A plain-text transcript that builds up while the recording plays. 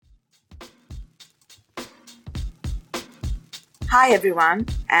Hi everyone,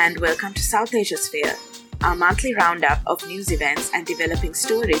 and welcome to South Asia Sphere, our monthly roundup of news events and developing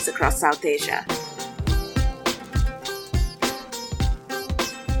stories across South Asia.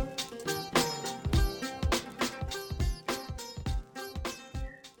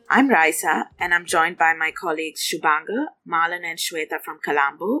 I'm Raisa, and I'm joined by my colleagues Shubhanga, Malan and Shweta from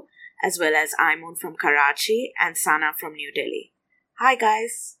Colombo, as well as Aimun from Karachi and Sana from New Delhi. Hi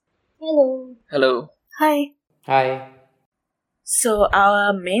guys. Hello. Hello. Hi. Hi. So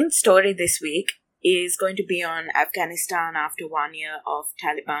our main story this week is going to be on Afghanistan after 1 year of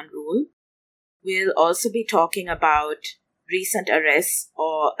Taliban rule. We'll also be talking about recent arrests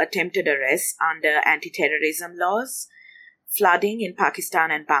or attempted arrests under anti-terrorism laws, flooding in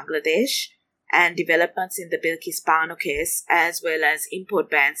Pakistan and Bangladesh, and developments in the Bilkis Bano case, as well as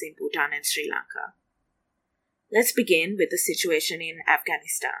import bans in Bhutan and Sri Lanka. Let's begin with the situation in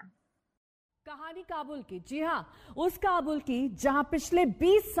Afghanistan. कहानी काबुल की, जी हाँ, उस काबुल की जहां पिछले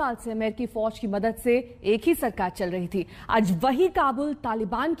 20 साल से अमेरिकी फौज की मदद से एक ही सरकार चल रही थी। आज वही काबुल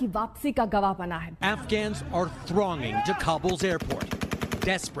तालिबान की वापसी का गवाह बना है। Afghans are thronging to Kabul's airport,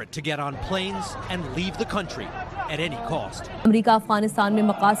 desperate to get on planes and leave the country at any cost. America Afghanistan में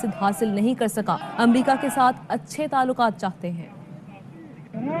मकासद हासिल नहीं कर सका, अमेरिका के साथ अच्छे ताल्लुकात चाहते हैं।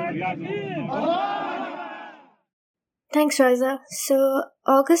 Thanks, Raisa. So,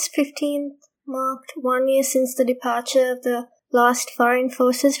 August 15th marked 1 year since the departure of the last foreign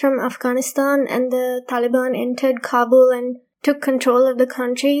forces from Afghanistan, and the Taliban entered Kabul and took control of the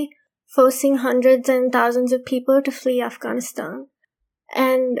country, forcing hundreds and thousands of people to flee Afghanistan.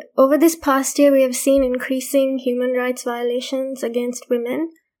 And over this past year, we have seen increasing human rights violations against women.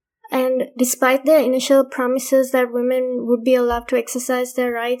 And despite their initial promises that women would be allowed to exercise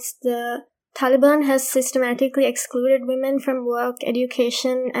their rights, the Taliban has systematically excluded women from work,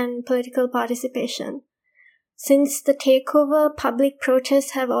 education, and political participation. Since the takeover, public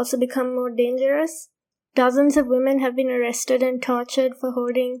protests have also become more dangerous. Dozens of women have been arrested and tortured for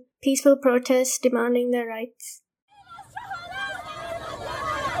holding peaceful protests demanding their rights.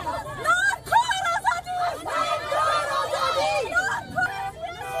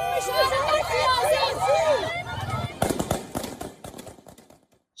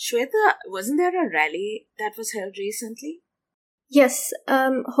 Shweta, wasn't there a rally that was held recently? Yes,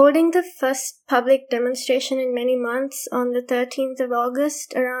 holding the first public demonstration in many months on the 13th of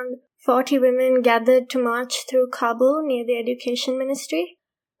August, around 40 women gathered to march through Kabul near the Education Ministry.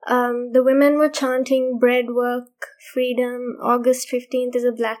 The women were chanting bread, work, freedom, August 15th is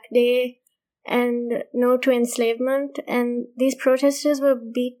a black day, and no to enslavement. And these protesters were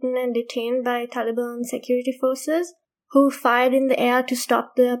beaten and detained by Taliban security forces, who fired in the air to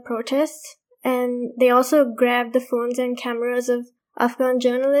stop the protests, and they also grabbed the phones and cameras of Afghan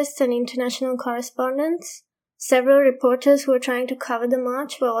journalists and international correspondents. Several reporters who were trying to cover the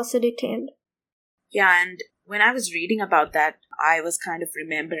march were also detained. Yeah, and when I was reading about that, I was kind of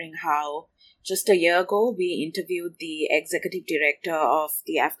remembering how just a year ago we interviewed the executive director of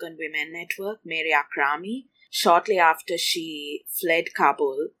the Afghan Women Network, Mary Akrami, shortly after she fled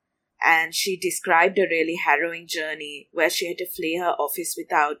Kabul. And she described a really harrowing journey where she had to flee her office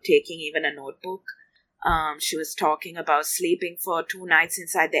without taking even a notebook. She was talking about sleeping for 2 nights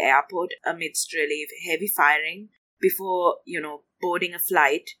inside the airport amidst really heavy firing before, boarding a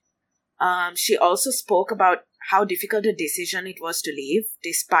flight. She also spoke about how difficult a decision it was to leave,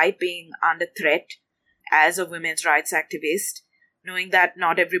 despite being under threat as a women's rights activist, knowing that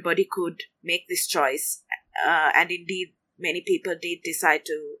not everybody could make this choice. And indeed, many people did decide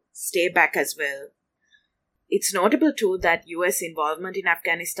to stay back as well. It's notable too that US involvement in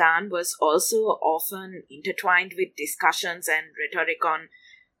Afghanistan was also often intertwined with discussions and rhetoric on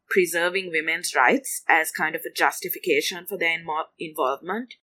preserving women's rights as kind of a justification for their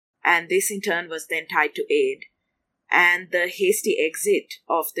involvement, and this in turn was then tied to aid. And the hasty exit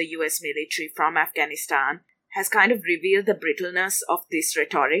of the US military from Afghanistan has kind of revealed the brittleness of this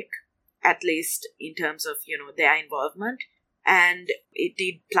rhetoric, at least in terms of, their involvement. And it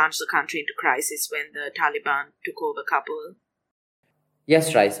did plunge the country into crisis when the Taliban took over Kabul.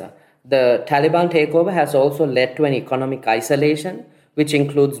 Yes, Raisa. The Taliban takeover has also led to an economic isolation, which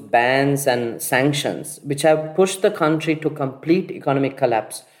includes bans and sanctions, which have pushed the country to complete economic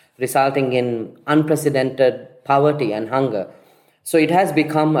collapse, resulting in unprecedented poverty and hunger. So it has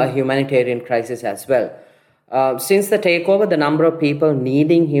become a humanitarian crisis as well. Since the takeover, the number of people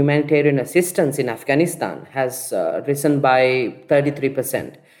needing humanitarian assistance in Afghanistan has risen by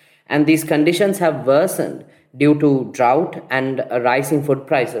 33%. And these conditions have worsened due to drought and rising food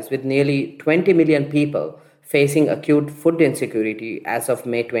prices, with nearly 20 million people facing acute food insecurity as of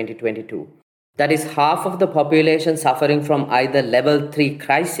May 2022. That is half of the population suffering from either level 3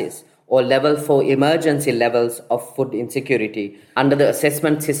 crisis or level 4 emergency levels of food insecurity under the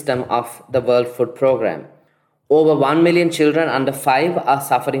assessment system of the World Food Programme. Over 1 million children under 5 are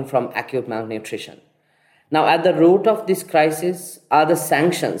suffering from acute malnutrition. Now, at the root of this crisis are the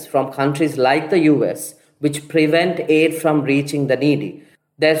sanctions from countries like the US, which prevent aid from reaching the needy.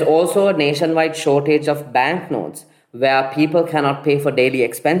 There's also a nationwide shortage of banknotes where people cannot pay for daily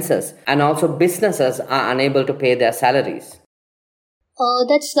expenses, and also businesses are unable to pay their salaries.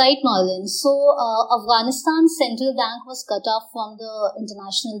 That's right, Marlon. So, Afghanistan's central bank was cut off from the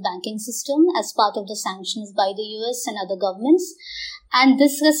international banking system as part of the sanctions by the US and other governments. And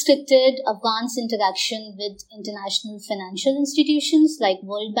this restricted Afghan's interaction with international financial institutions like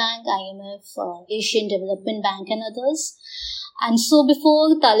World Bank, IMF, Asian Development Bank, and others. And so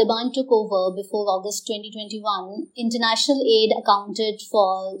before Taliban took over, before August 2021, international aid accounted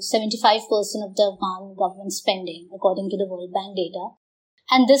for 75% of the Afghan government spending, according to the World Bank data.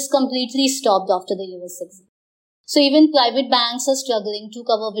 And this completely stopped after the US exit. So even private banks are struggling to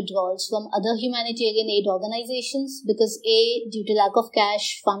cover withdrawals from other humanitarian aid organizations because A, due to lack of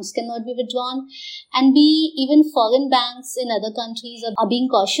cash, funds cannot be withdrawn, and B, even foreign banks in other countries are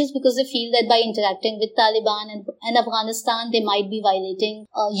being cautious because they feel that by interacting with Taliban and Afghanistan, they might be violating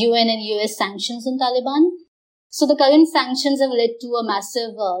UN and US sanctions on Taliban. So the current sanctions have led to a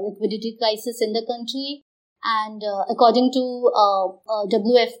massive liquidity crisis in the country. And according to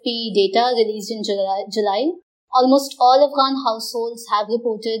WFP data released in July, almost all Afghan households have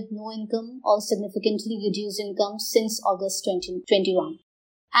reported no income or significantly reduced income since August 2021.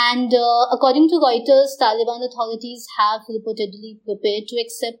 And according to Reuters, Taliban authorities have reportedly prepared to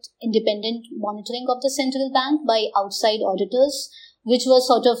accept independent monitoring of the central bank by outside auditors, which was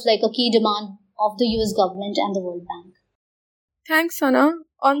sort of like a key demand of the US government and the World Bank. Thanks, Sana.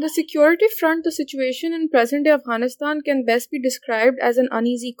 On the security front, the situation in present-day Afghanistan can best be described as an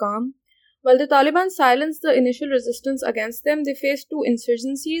uneasy calm. While the Taliban silenced the initial resistance against them, they faced two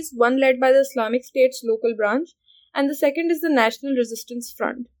insurgencies, one led by the Islamic State's local branch, and the second is the National Resistance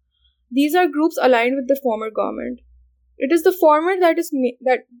Front. These are groups aligned with the former government. It is the former that is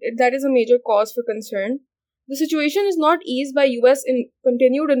a major cause for concern. The situation is not eased by US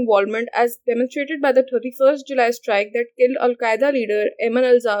continued involvement, as demonstrated by the 31st July strike that killed Al-Qaeda leader Ayman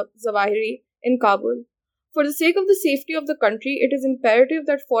al-Zawahiri in Kabul. For the sake of the safety of the country, it is imperative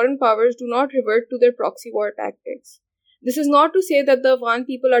that foreign powers do not revert to their proxy war tactics. This is not to say that the Afghan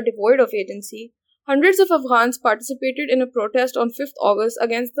people are devoid of agency. Hundreds of Afghans participated in a protest on 5th August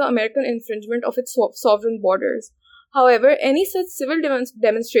against the American infringement of its sovereign borders. However, any such civil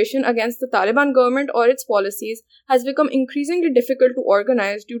demonstration against the Taliban government or its policies has become increasingly difficult to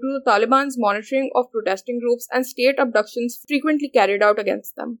organize due to the Taliban's monitoring of protesting groups and state abductions frequently carried out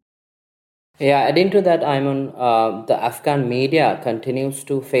against them. Yeah, adding to that, Ayman, the Afghan media continues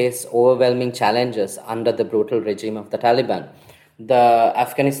to face overwhelming challenges under the brutal regime of the Taliban. The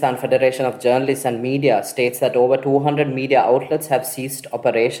Afghanistan Federation of Journalists and Media states that over 200 media outlets have ceased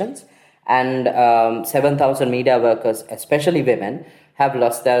operations, and 7,000 media workers, especially women, have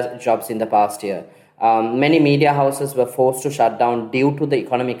lost their jobs in the past year. Many media houses were forced to shut down due to the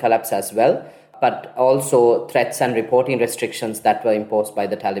economic collapse as well, but also threats and reporting restrictions that were imposed by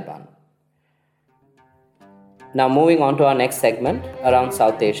the Taliban. Now moving on to our next segment, around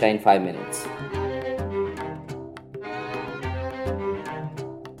South Asia in 5 minutes.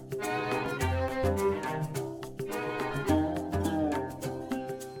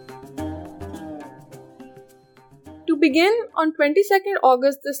 To begin, on 22nd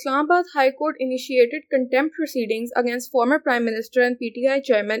August, the Islamabad High Court initiated contempt proceedings against former Prime Minister and PTI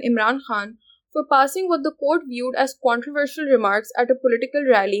Chairman Imran Khan for passing what the court viewed as controversial remarks at a political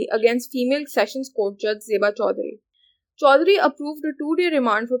rally against female Sessions Court Judge Zeba Chaudhary. Chaudhary approved a 2-day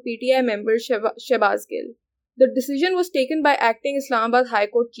remand for PTI member Shehbaz Gill. The decision was taken by acting Islamabad High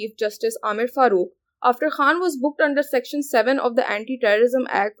Court Chief Justice Amir Farooq after Khan was booked under Section 7 of the Anti-Terrorism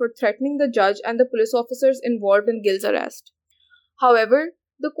Act for threatening the judge and the police officers involved in Gill's arrest. However,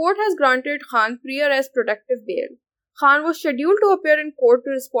 the court has granted Khan pre-arrest protective bail. Khan was scheduled to appear in court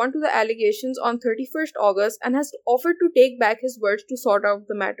to respond to the allegations on 31st August and has offered to take back his words to sort out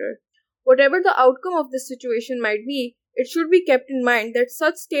the matter. Whatever the outcome of this situation might be, it should be kept in mind that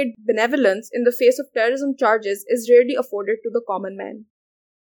such state benevolence in the face of terrorism charges is rarely afforded to the common man.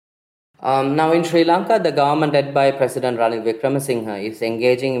 Now in Sri Lanka, the government led by President Ranil Wickremesinghe is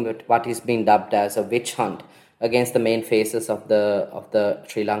engaging in what is being dubbed as a witch hunt against the main faces of the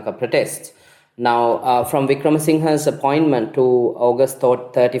Sri Lanka protests. Now, from Wickremesinghe's appointment to August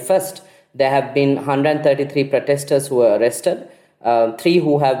 31st, there have been 133 protesters who were arrested. 3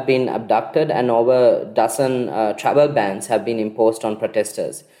 who have been abducted, and over a dozen travel bans have been imposed on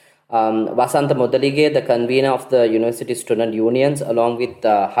protesters. Vasantha Mudalige, the convener of the University Student Unions, along with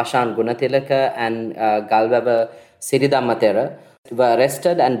Hashan Gunatilaka and Galvava Siridhammathera, were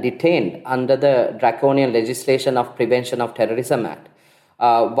arrested and detained under the draconian legislation of Prevention of Terrorism Act.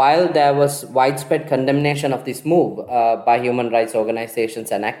 While there was widespread condemnation of this move by human rights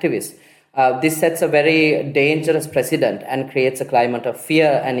organizations and activists, this sets a very dangerous precedent and creates a climate of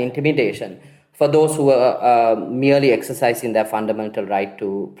fear and intimidation for those who are merely exercising their fundamental right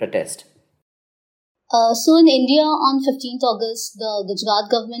to protest. So in India, on 15th August, the Gujarat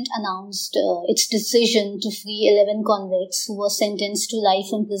government announced its decision to free 11 convicts who were sentenced to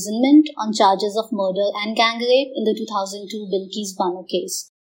life imprisonment on charges of murder and gang rape in the 2002 Bilkis Bano case.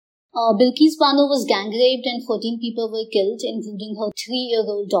 Bilkis Bano was gang raped and 14 people were killed, including her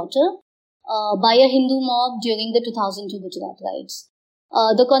 3-year-old daughter, by a Hindu mob during the 2002 Gujarat riots.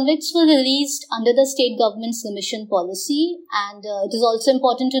 The convicts were released under the state government's remission policy, and it is also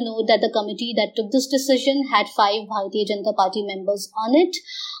important to note that the committee that took this decision had 5 Bharatiya Janata Party members on it,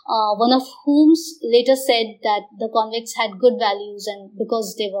 one of whom later said that the convicts had good values and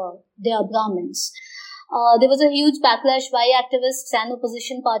because they are Brahmins. There was a huge backlash by activists and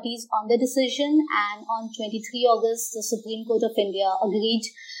opposition parties on the decision, and on 23 August, the Supreme Court of India agreed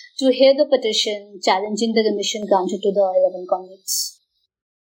to hear the petition challenging the remission granted to the 11 convicts.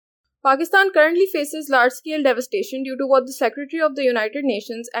 Pakistan currently faces large-scale devastation due to what the Secretary of the United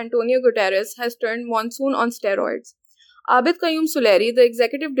Nations, Antonio Guterres, has termed monsoon on steroids. Abid Qayyum Suleri, the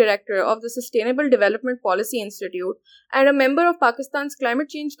Executive Director of the Sustainable Development Policy Institute and a member of Pakistan's Climate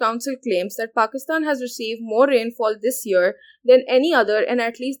Change Council, claims that Pakistan has received more rainfall this year than any other in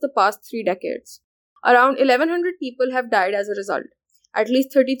at least the past 3 decades. Around 1,100 people have died as a result. At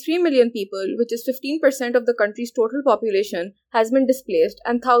least 33 million people, which is 15% of the country's total population, has been displaced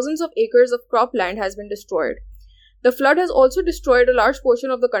and thousands of acres of cropland has been destroyed. The flood has also destroyed a large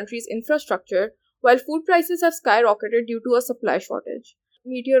portion of the country's infrastructure, while food prices have skyrocketed due to a supply shortage.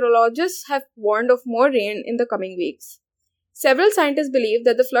 Meteorologists have warned of more rain in the coming weeks. Several scientists believe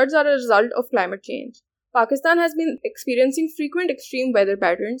that the floods are a result of climate change. Pakistan has been experiencing frequent extreme weather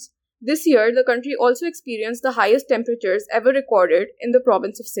patterns. This year, the country also experienced the highest temperatures ever recorded in the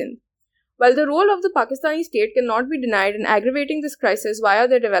province of Sindh. While the role of the Pakistani state cannot be denied in aggravating this crisis via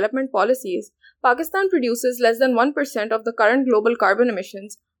their development policies, Pakistan produces less than 1% of the current global carbon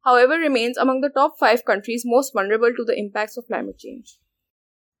emissions, however remains among the top 5 countries most vulnerable to the impacts of climate change.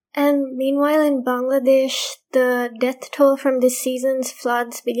 And meanwhile in Bangladesh, the death toll from this season's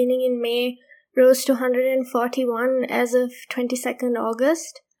floods beginning in May rose to 141 as of 22nd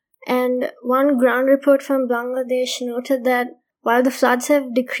August. And one ground report from Bangladesh noted that while the floods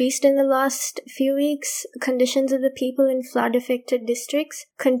have decreased in the last few weeks, conditions of the people in flood-affected districts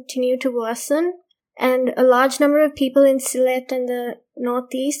continue to worsen, and a large number of people in Sylhet and the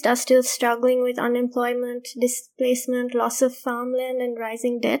northeast are still struggling with unemployment, displacement, loss of farmland, and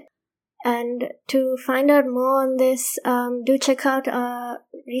rising debt. And to find out more on this, do check out our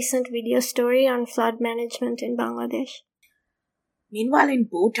recent video story on flood management in Bangladesh. Meanwhile, in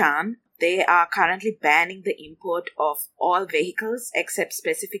Bhutan, they are currently banning the import of all vehicles except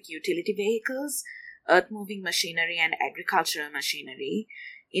specific utility vehicles, earth-moving machinery, and agricultural machinery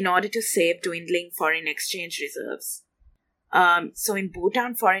in order to save dwindling foreign exchange reserves. So in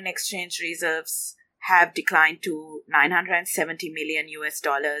Bhutan, foreign exchange reserves have declined to $970 million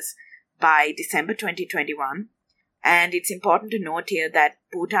by December 2021. And it's important to note here that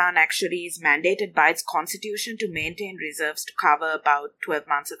Bhutan actually is mandated by its constitution to maintain reserves to cover about 12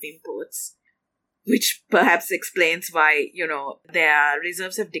 months of imports, which perhaps explains why, their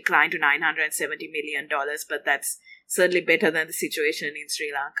reserves have declined to $970 million, but that's certainly better than the situation in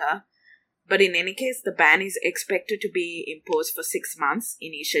Sri Lanka. But in any case, the ban is expected to be imposed for 6 months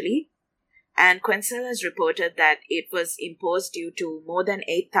initially. And Quencel has reported that it was imposed due to more than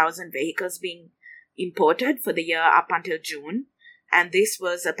 8,000 vehicles being imported for the year up until June, and this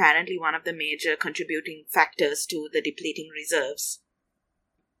was apparently one of the major contributing factors to the depleting reserves.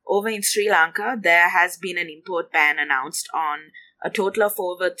 Over in Sri Lanka, there has been an import ban announced on a total of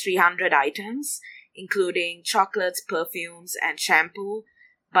over 300 items, including chocolates, perfumes, and shampoo,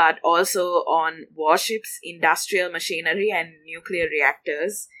 but also on warships, industrial machinery, and nuclear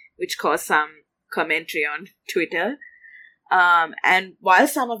reactors, which caused some commentary on Twitter. And while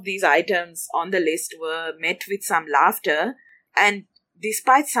some of these items on the list were met with some laughter, and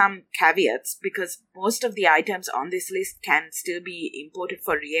despite some caveats, because most of the items on this list can still be imported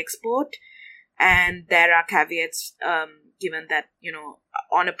for re-export, and there are caveats given that,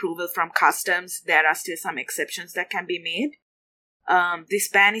 on approval from customs, there are still some exceptions that can be made. This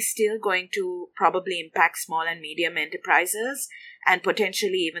ban is still going to probably impact small and medium enterprises and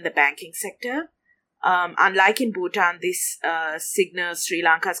potentially even the banking sector. Unlike in Bhutan, this signals Sri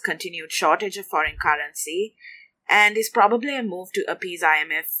Lanka's continued shortage of foreign currency and is probably a move to appease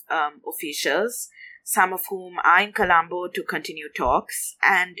IMF officials, some of whom are in Colombo to continue talks.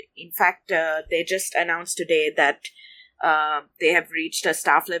 And in fact, they just announced today that they have reached a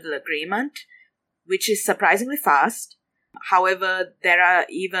staff-level agreement, which is surprisingly fast. However, there are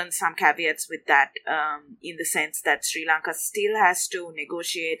even some caveats with that in the sense that Sri Lanka still has to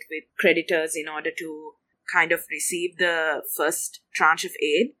negotiate with creditors in order to kind of receive the first tranche of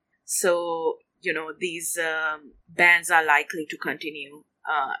aid. So, these bans are likely to continue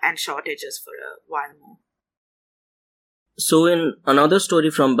and shortages for a while more. So in another story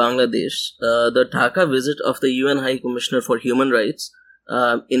from Bangladesh, the Dhaka visit of the UN High Commissioner for Human Rights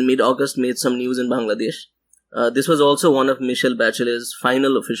in mid-August made some news in Bangladesh. This was also one of Michelle Bachelet's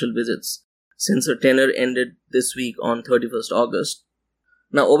final official visits, since her tenure ended this week on 31st August.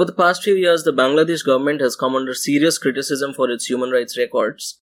 Now, over the past few years, the Bangladesh government has come under serious criticism for its human rights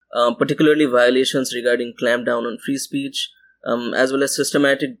records, particularly violations regarding clampdown on free speech, as well as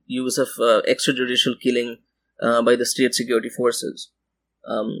systematic use of extrajudicial killing by the state security forces.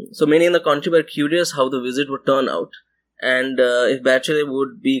 So many in the country were curious how the visit would turn out, and if Bachelet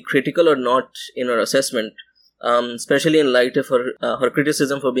would be critical or not in her assessment, especially in light of her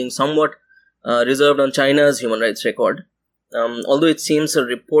criticism for being somewhat reserved on China's human rights record. Although it seems a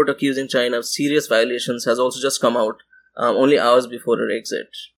report accusing China of serious violations has also just come out only hours before her exit.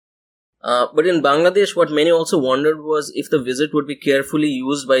 But in Bangladesh, what many also wondered was if the visit would be carefully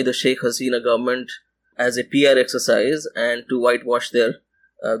used by the Sheikh Hasina government as a PR exercise and to whitewash their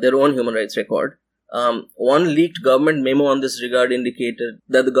own human rights record. One leaked government memo on this regard indicated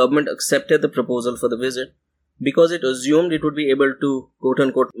that the government accepted the proposal for the visit because it assumed it would be able to,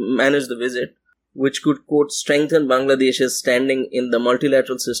 quote-unquote, manage the visit, which could, quote, strengthen Bangladesh's standing in the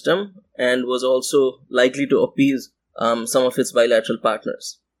multilateral system and was also likely to appease some of its bilateral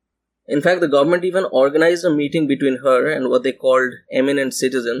partners. In fact, the government even organized a meeting between her and what they called eminent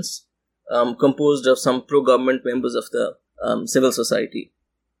citizens, composed of some pro-government members of the civil society.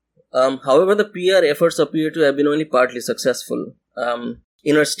 However, the PR efforts appear to have been only partly successful.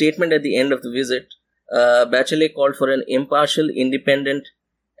 In her statement at the end of the visit, Bachelet called for an impartial, independent,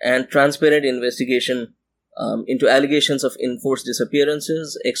 and transparent investigation into allegations of enforced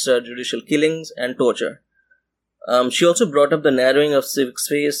disappearances, extrajudicial killings, and torture. She also brought up the narrowing of civic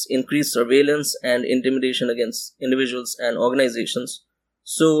space, increased surveillance, and intimidation against individuals and organizations.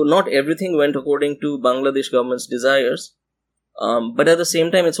 So not everything went according to Bangladesh government's desires, but at the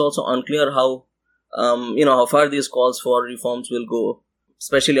same time, it's also unclear how far these calls for reforms will go,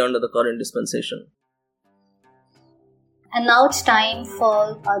 especially under the current dispensation. And now it's time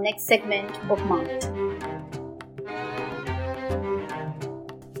for our next segment, Bookmarked.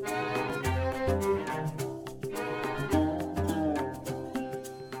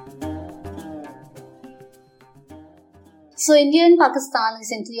 So India and Pakistan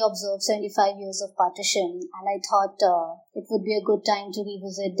recently observed 75 years of partition, and I thought it would be a good time to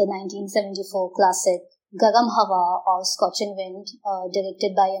revisit the 1974 classic Garam Hawa or Scorching Wind,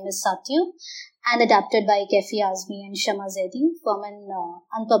 directed by M.S. Satya and adapted by Kaifi Azmi and Shama Zaidi from an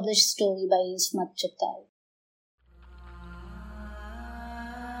unpublished story by Ismat Chugtai.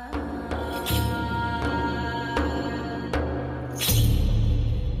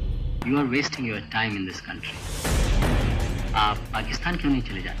 You are wasting your time in this country. आप पाकिस्तान क्यों नहीं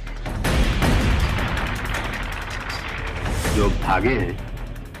चले जाते? जो भागे हैं,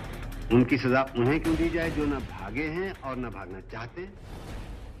 उनकी सजा उन्हें क्यों दी जाए जो न भागे हैं और न भागना चाहते?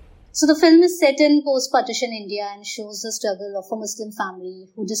 So the film is set in post-partition India and shows the struggle of a Muslim family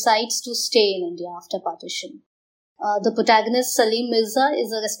who decides to stay in India after partition. The protagonist Salim Mirza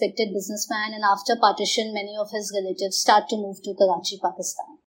is a respected businessman, and after partition, many of his relatives start to move to Karachi,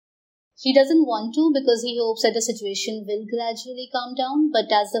 Pakistan. He doesn't want to because he hopes that the situation will gradually calm down, but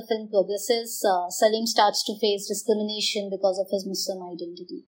as the film progresses, Salim starts to face discrimination because of his Muslim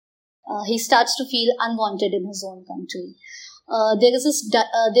identity. He starts to feel unwanted in his own country. There is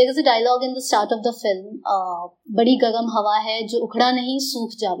a dialogue in the start of the film, "Badi garam hawa hai jo ukhda nahi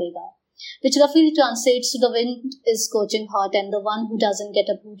sukh javega," which roughly translates to "the wind is scorching hot and the one who doesn't get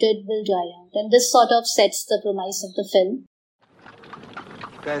uprooted will dry out." And this sort of sets the premise of the film.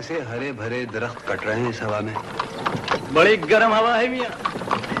 कैसे हरे भरे दरख्त cut रहे हैं इस हवा में। बड़ी गर्म हवा है मियाँ,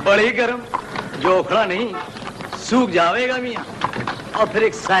 बड़ी गर्म, जो उखड़ा नहीं सूख जाएगा मियाँ। और फिर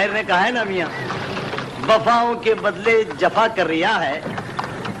एक शायर ने कहा है ना मियाँ, वफाओं के बदले जफा कर रिया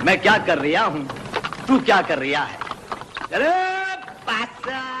है, मैं क्या कर रिया हूँ, तू क्या कर रिया है। अरे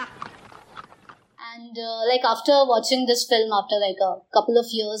pasa? And after watching this film after a couple of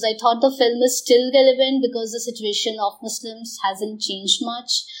years, I thought the film is still relevant because the situation of Muslims hasn't changed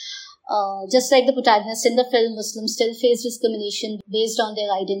much. Just like the protagonist in the film, Muslims still face discrimination based on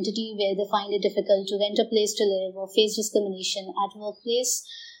their identity, where they find it difficult to rent a place to live or face discrimination at workplace,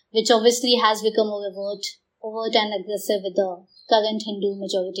 which obviously has become more overt and aggressive with the current Hindu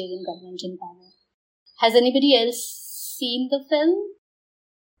majoritarian government in power. Has anybody else seen the film?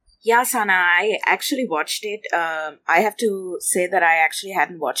 Yeah, Sana, I actually watched it. I have to say that I actually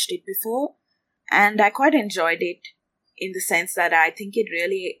hadn't watched it before, and I quite enjoyed it in the sense that I think it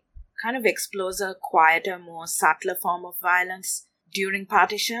really kind of explores a quieter, more subtler form of violence during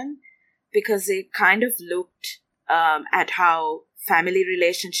partition, because it kind of looked at how family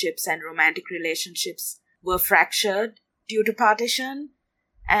relationships and romantic relationships were fractured due to partition.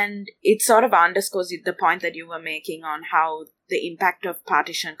 And it sort of underscores the point that you were making on how the impact of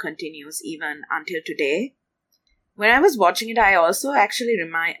partition continues even until today. When I was watching it, I also actually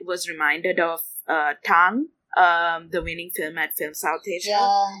was reminded of Tang, the winning film at Film South Asia.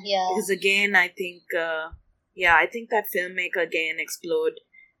 Yeah. Because again, I think that filmmaker again explored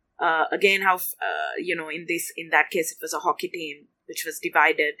again how in that case it was a hockey team which was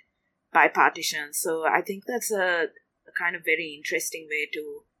divided by partition. So I think that's a kind of very interesting way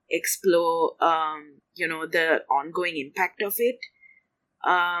to explore the ongoing impact of it.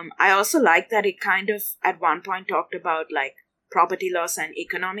 I also like that it kind of at one point talked about like property loss and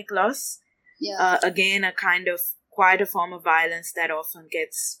economic loss. Again, a kind of quieter form of violence that often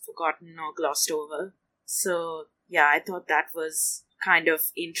gets forgotten or glossed over. So yeah, I thought that was kind of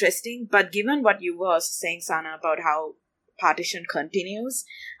interesting. But given what you were also saying, Sana, about how partition continues,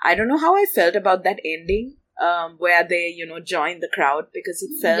 I don't know how I felt about that ending. Where they, join the crowd, because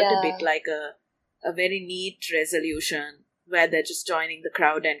it felt a bit like a very neat resolution where they're just joining the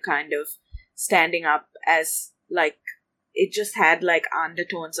crowd and kind of standing up as like, it just had like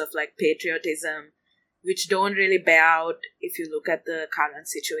undertones of like patriotism, which don't really bear out if you look at the current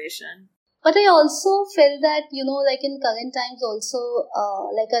situation. But I also felt that, in current times also,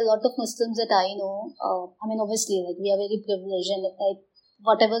 a lot of Muslims that I know, obviously, we are very privileged and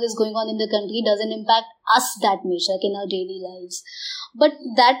whatever is going on in the country doesn't impact us that much, in our daily lives. But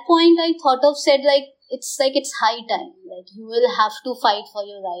that point I thought of said, it's high time. You will have to fight for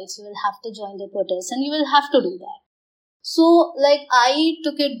your rights. You will have to join the protest and you will have to do that. So, I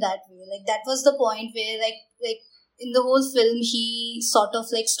took it that way. That was the point where, in the whole film, he sort of,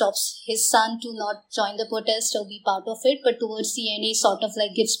 stops his son to not join the protest or be part of it. But towards the end, he sort of,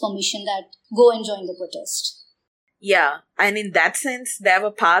 gives permission that go and join the protest. Yeah, and in that sense, there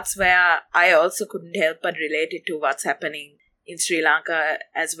were parts where I also couldn't help but relate it to what's happening in Sri Lanka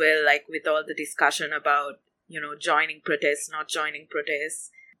as well, with all the discussion about, joining protests, not joining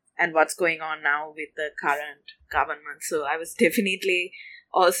protests, and what's going on now with the current government. So I was definitely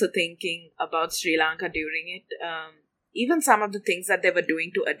also thinking about Sri Lanka during it. Even some of the things that they were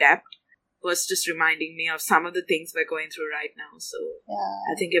doing to adapt was just reminding me of some of the things we're going through right now. So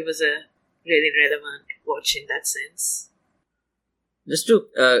I think it was a really relevant watch in that sense. Just to,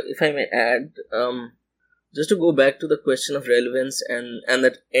 if I may add, just to go back to the question of relevance and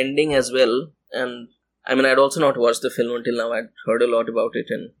that ending as well. And I'd also not watched the film until now. I'd heard a lot about it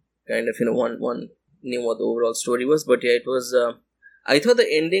and kind of, one knew what the overall story was. But yeah, it was, I thought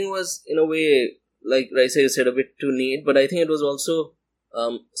the ending was, in a way, like Raisa, you said, a bit too neat. But I think it was also,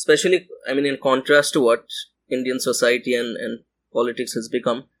 especially, in contrast to what Indian society and politics has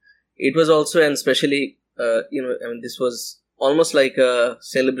become, it was also, and especially, this was almost like a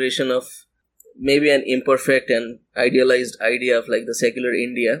celebration of maybe an imperfect and idealized idea of the secular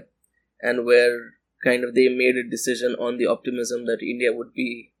India, and where kind of they made a decision on the optimism that India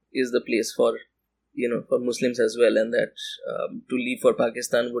is the place for, for Muslims as well, and that to leave for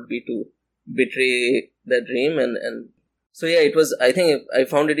Pakistan would be to betray that dream. And so yeah, it was, I think I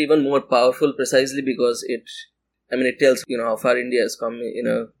found it even more powerful precisely because it tells, how far India has come,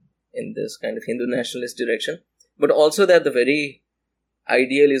 in this kind of Hindu nationalist direction, but also that the very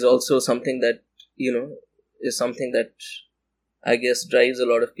ideal is also something that, is something that I guess drives a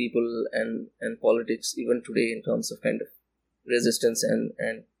lot of people and politics even today in terms of kind of resistance and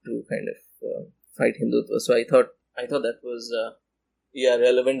to kind of fight Hindutva. So I thought that was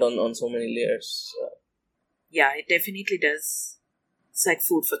relevant on so many layers. Yeah, it definitely does. It's like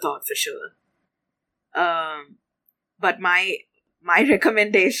food for thought for sure. But my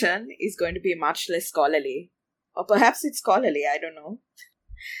recommendation is going to be much less scholarly. Or perhaps it's scholarly, I don't know.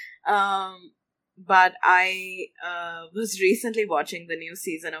 But I was recently watching the new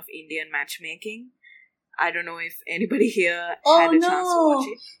season of Indian Matchmaking. I don't know if anybody here had a chance to watch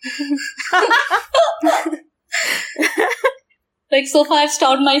it. Like, so far I've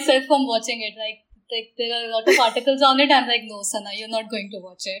stopped myself from watching it. Like there are a lot of articles on it. I'm like, no, Sana, you're not going to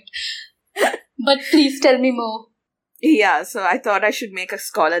watch it. But please tell me more. Yeah, so I thought I should make a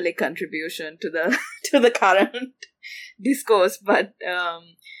scholarly contribution to the current discourse. But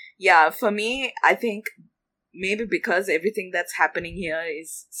yeah, for me, I think maybe because everything that's happening here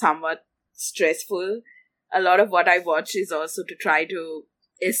is somewhat stressful, a lot of what I watch is also to try to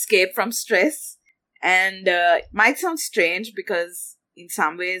escape from stress. And it might sound strange because in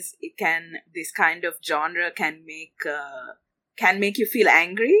some ways this kind of genre can make you feel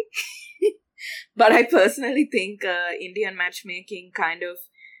angry. But I personally think Indian matchmaking kind of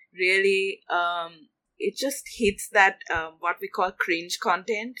really, it just hits that what we call cringe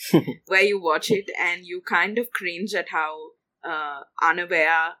content, where you watch it and you kind of cringe at how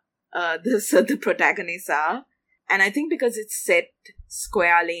unaware the protagonists are. And I think because it's set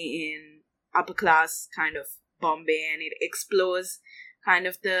squarely in upper class kind of Bombay, and it explores kind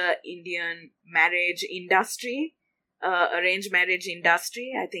of the Indian marriage industry, arranged marriage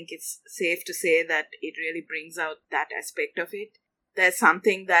industry, I think it's safe to say that it really brings out that aspect of it. There's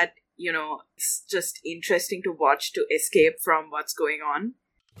something that, it's just interesting to watch to escape from what's going on.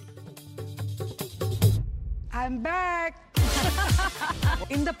 I'm back!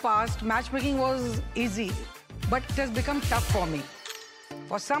 In the past, matchmaking was easy, but it has become tough for me.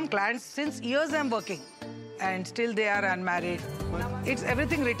 For some clients, since years I'm working, and still they are unmarried. It's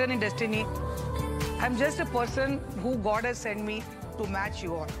everything written in destiny. I'm just a person who God has sent me to match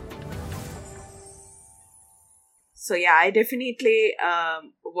you all. So yeah, I definitely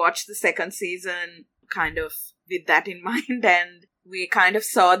watched the second season kind of with that in mind, and we kind of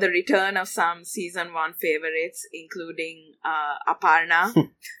saw the return of some season 1 favorites, including Aparna,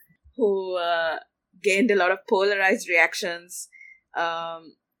 who gained a lot of polarized reactions.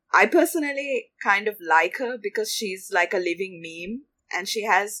 I personally kind of like her because she's like a living meme, and she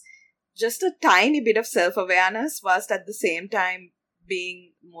has just a tiny bit of self-awareness whilst at the same time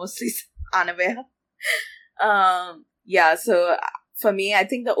being mostly unaware. Yeah, so for me, I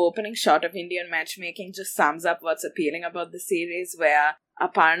think the opening shot of Indian matchmaking just sums up what's appealing about the series, where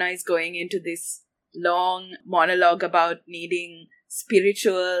Aparna is going into this long monologue about needing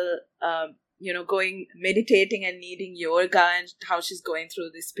spiritual, meditating and needing yoga, and how she's going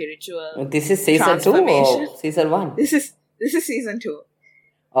through this spiritual This is season 2 or season 1? This is season 2.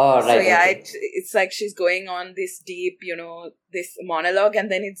 Oh, right. So yeah, okay. it's like she's going on this deep, this monologue,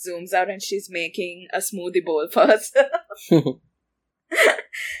 and then it zooms out and she's making a smoothie bowl for herself.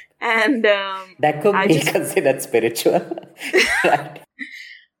 And that could be considered spiritual. Right.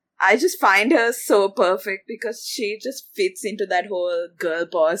 I just find her so perfect because she just fits into that whole girl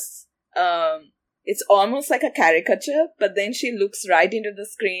boss. It's almost like a caricature, but then she looks right into the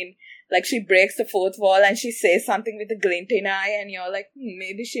screen. Like she breaks the fourth wall and she says something with a glint in her eye, and you're like,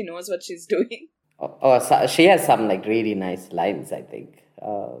 maybe she knows what she's doing. So she has some like really nice lines, I think.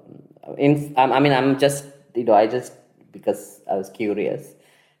 I'm just, because I was curious,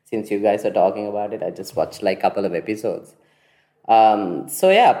 since you guys are talking about it, I just watched like a couple of episodes. So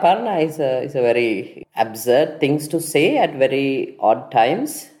yeah, Aparna is a very absurd things to say at very odd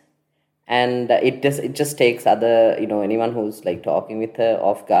times. And it just takes other, anyone who's like talking with her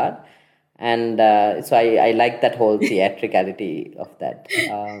off guard. And so I like that whole theatricality of that.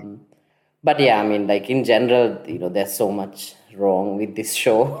 But yeah, like in general, there's so much wrong with this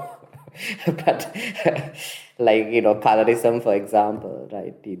show. But like, colorism, for example,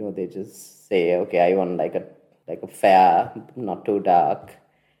 right? They just say, okay, I want like a fair, not too dark.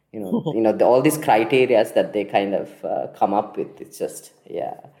 All these criterias that they kind of come up with. It's just,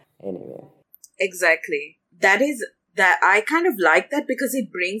 yeah. Anyway. Exactly. That I kind of like that because it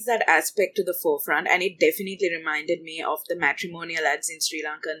brings that aspect to the forefront, and it definitely reminded me of the matrimonial ads in Sri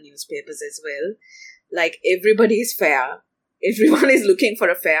Lankan newspapers as well. Like, everybody is fair. Everyone is looking for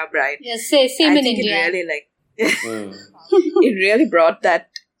a fair bride. Yes, same in India. It really it really brought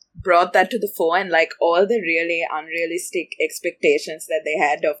that to the fore, and like all the really unrealistic expectations that they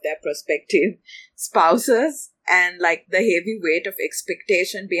had of their prospective spouses, and like the heavy weight of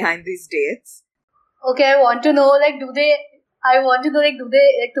expectation behind these dates. Okay, I want to know, do they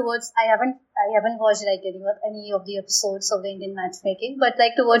towards, I haven't watched any of the episodes of the Indian matchmaking, but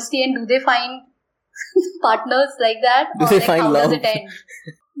like towards the end, do they find partners like that? Do they find love? Does it end?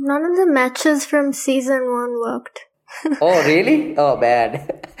 None of the matches from season 1 worked. Oh, really? Oh,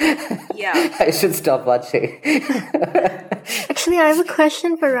 bad. Yeah. I should stop watching. Actually, I have a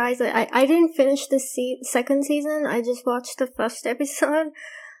question for Riza. I didn't finish the second season. I just watched the first episode.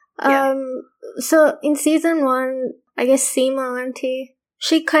 So in season 1, I guess Seema auntie,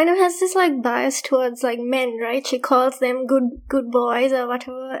 she kind of has this like bias towards like men, right? She calls them good boys or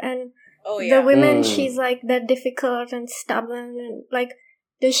whatever, and the women, she's like they're difficult and stubborn, and like,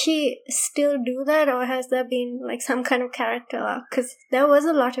 does she still do that, or has there been like some kind of character arc? Because there was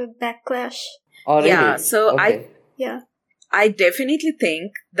a lot of backlash. Oh, really? Yeah, so okay. I definitely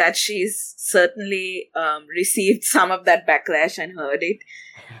think that she's certainly received some of that backlash and heard it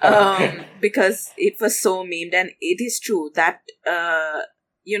because it was so memed. And it is true that,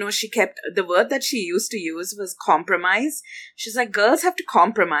 she kept, the word that she used to use was compromise. She's like, girls have to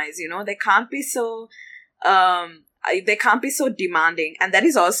compromise, they can't be so, they can't be so demanding. And that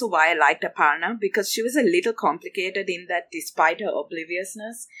is also why I liked Aparna, because she was a little complicated in that despite her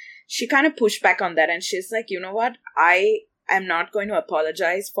obliviousness, she kind of pushed back on that. And she's like, you know what, I'm not going to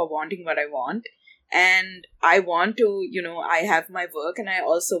apologize for wanting what I want. And I want to, I have my work and I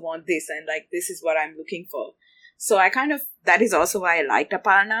also want this. And like, this is what I'm looking for. So that is also why I liked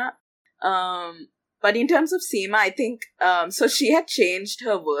Aparna. But in terms of Seema, I think, so she had changed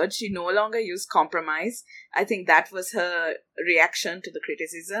her word. She no longer used compromise. I think that was her reaction to the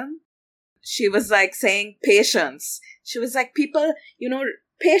criticism. She was like saying patience. She was like, people,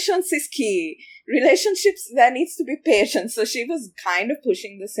 patience is key. Relationships, there needs to be patience. So she was kind of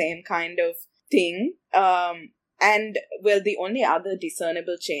pushing the same kind of thing. And well, the only other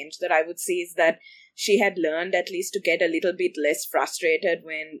discernible change that I would see is that she had learned at least to get a little bit less frustrated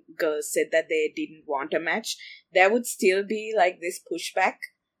when girls said that they didn't want a match. There would still be like this pushback,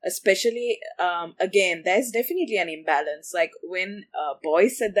 especially, again, there's definitely an imbalance. Like when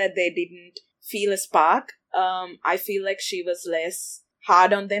boys said that they didn't feel a spark, I feel like she was less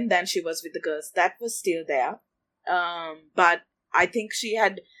hard on them than she was with the girls. That was still there. But I think she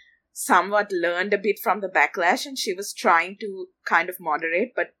had somewhat learned a bit from the backlash and she was trying to kind of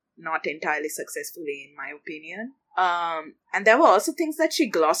moderate, but not entirely successfully, in my opinion. And there were also things that she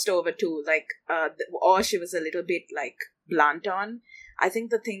glossed over too, like, or she was a little bit like blunt on. I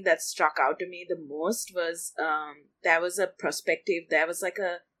think the thing that struck out to me the most was there was a perspective, there was like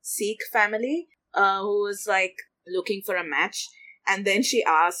a Sikh family who was like looking for a match. And then she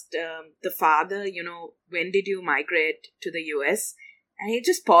asked the father, when did you migrate to the US? And he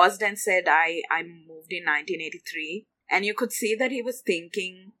just paused and said, I moved in 1983. And you could see that he was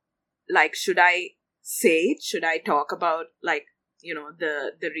thinking, like, should I say it? Should I talk about, like,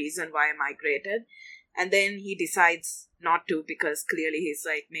 the reason why I migrated? And then he decides not to, because clearly he's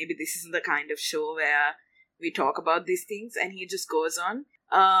like, maybe this isn't the kind of show where we talk about these things. And he just goes on.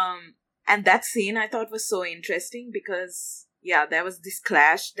 And that scene I thought was so interesting because, there was this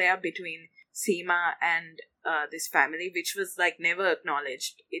clash there between Seema and this family, which was like never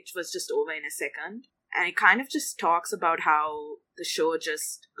acknowledged. It was just over in a second. And it kind of just talks about how the show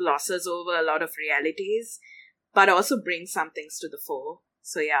just glosses over a lot of realities, but also brings some things to the fore.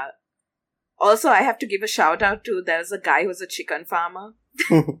 So Also, I have to give a shout out to, there's a guy who's a chicken farmer.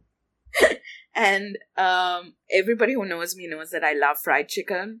 And everybody who knows me knows that I love fried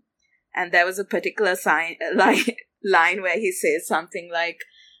chicken. And there was a particular line where he says something like,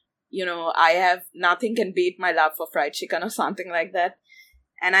 I have nothing can beat my love for fried chicken or something like that.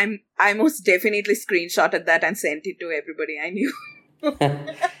 And I most definitely screenshotted that and sent it to everybody I knew.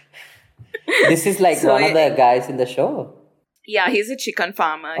 This is like one of the guys in the show. Yeah, he's a chicken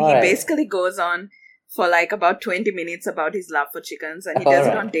farmer. All he right. basically goes on for like about 20 minutes about his love for chickens, and he does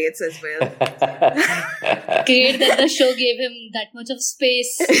it on dates as well. Great that the show gave him that much of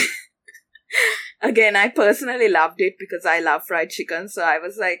space. Again, I personally loved it because I love fried chicken. So I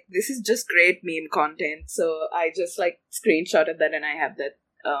was like, this is just great meme content. So I just like screenshotted that and I have that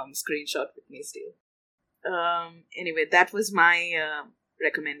screenshot with me still. Anyway, that was my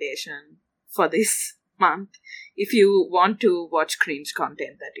recommendation for this month. If you want to watch cringe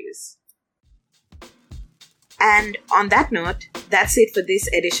content, that is. And on that note, that's it for this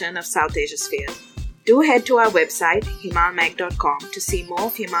edition of South Asia Sphere. Do head to our website, himalmag.com, to see more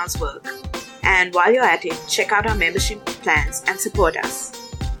of Himal's work. And while you're at it, check out our membership plans and support us.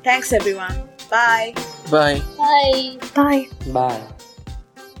 Thanks, everyone. Bye. Bye. Bye. Bye. Bye.